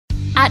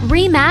At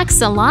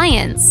REMAX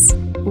Alliance,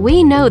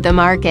 we know the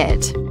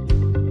market.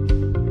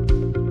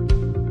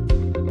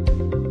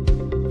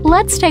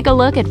 Let's take a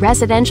look at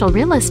residential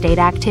real estate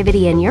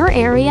activity in your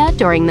area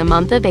during the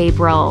month of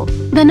April.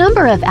 The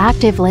number of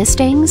active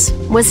listings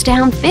was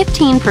down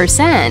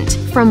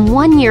 15% from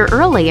 1 year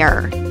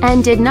earlier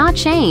and did not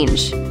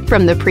change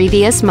from the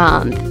previous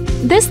month.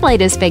 This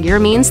latest figure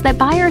means that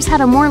buyers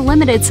had a more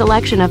limited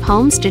selection of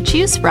homes to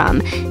choose from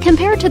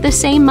compared to the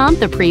same month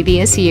the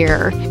previous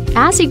year.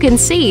 As you can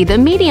see, the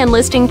median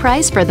listing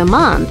price for the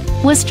month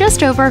was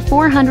just over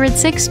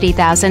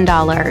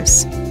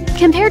 $460,000.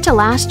 Compared to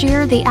last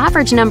year, the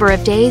average number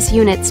of days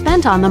units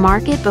spent on the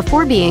market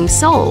before being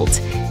sold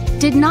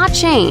did not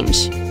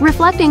change,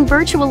 reflecting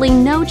virtually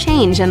no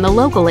change in the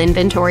local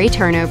inventory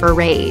turnover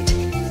rate.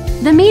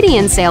 The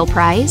median sale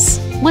price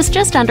was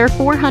just under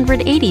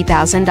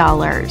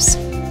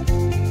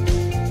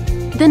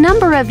 $480,000. The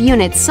number of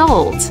units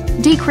sold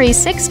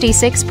decreased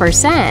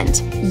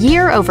 66%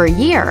 year over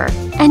year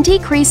and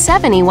decreased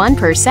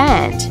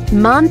 71%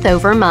 month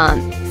over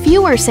month.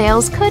 Fewer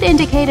sales could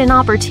indicate an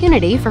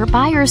opportunity for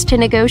buyers to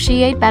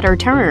negotiate better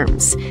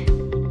terms.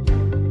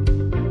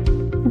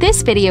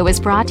 This video is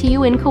brought to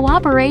you in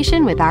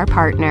cooperation with our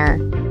partner.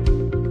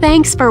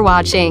 Thanks for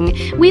watching.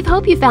 We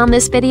hope you found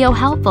this video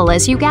helpful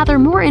as you gather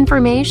more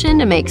information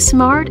to make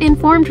smart,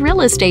 informed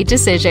real estate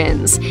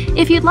decisions.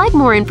 If you'd like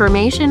more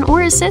information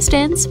or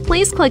assistance,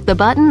 please click the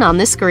button on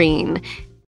the screen.